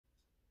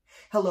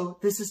Hello,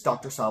 this is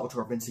Dr.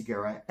 Salvatore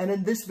Vinciguerra, and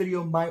in this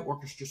video, my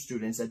orchestra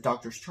students at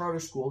Doctors Charter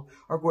School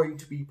are going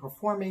to be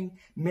performing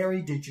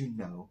Mary Did You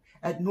Know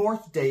at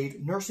North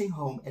Dade Nursing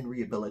Home and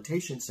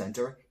Rehabilitation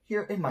Center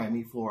here in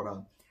Miami,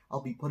 Florida.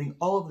 I'll be putting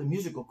all of the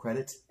musical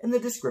credits in the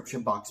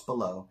description box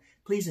below.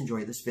 Please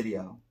enjoy this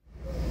video.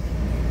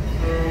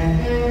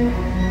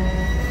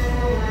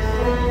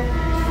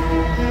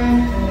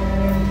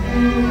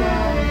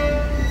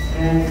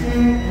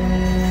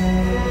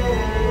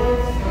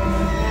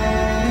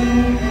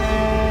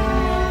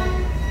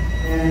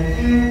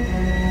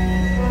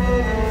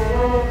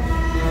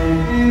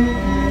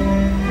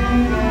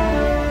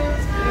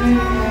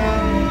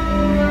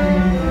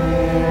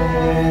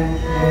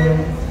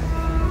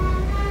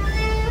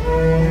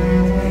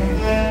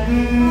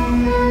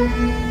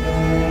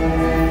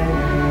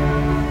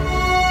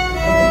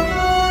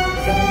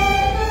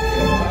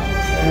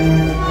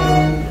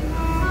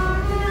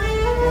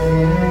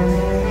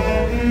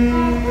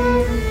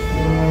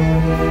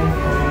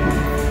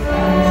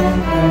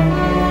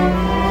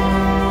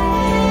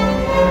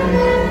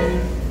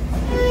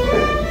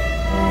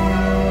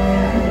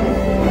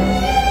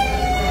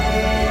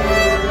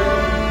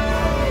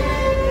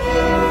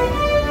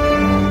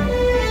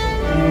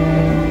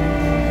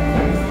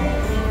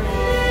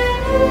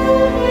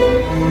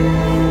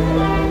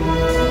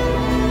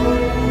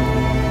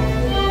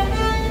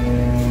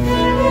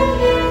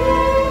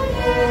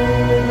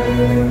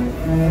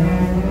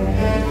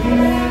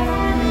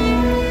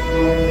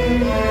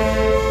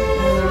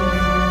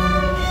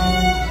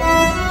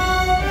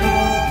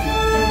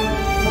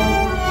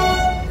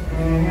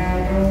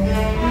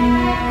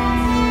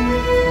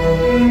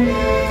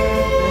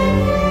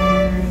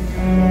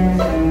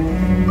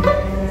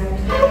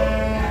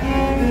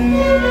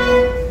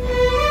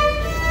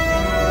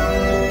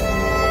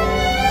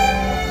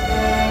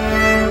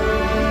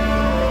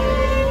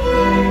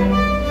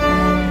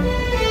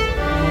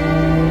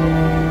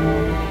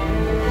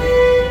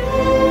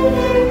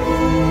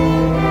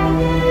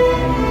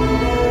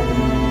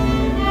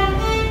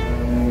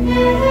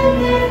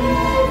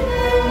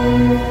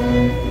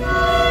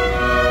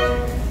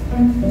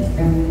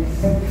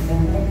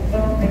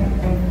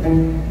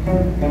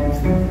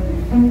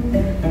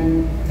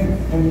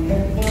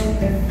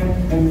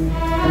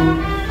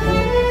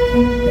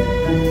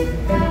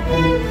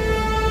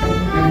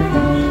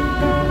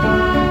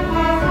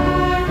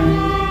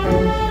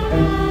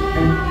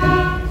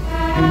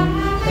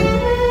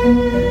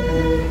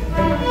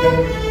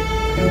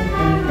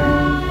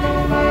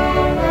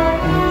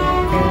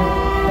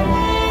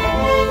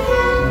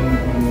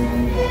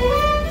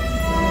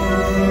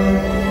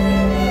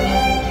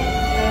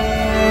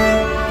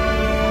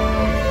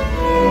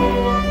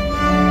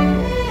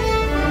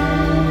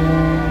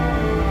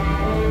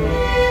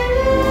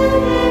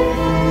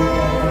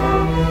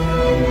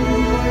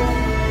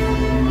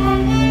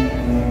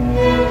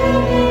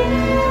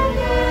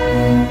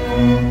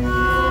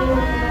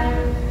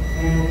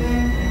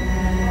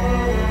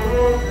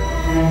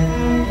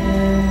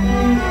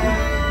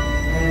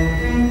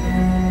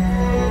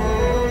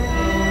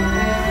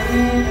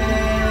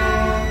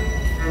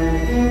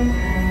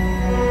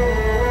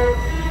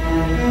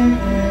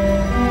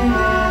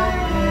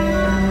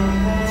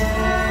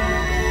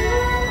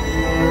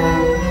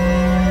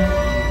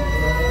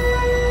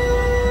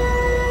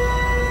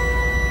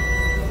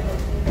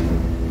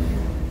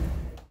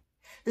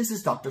 This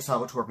is Dr.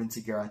 Salvatore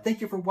Vinciguerra. Thank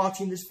you for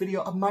watching this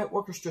video of my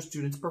orchestra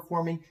students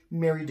performing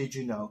Mary Did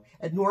You Know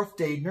at North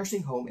Dade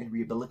Nursing Home and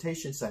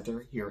Rehabilitation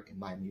Center here in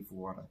Miami,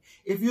 Florida.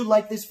 If you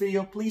like this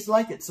video, please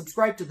like it,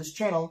 subscribe to this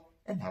channel,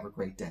 and have a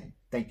great day.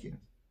 Thank you.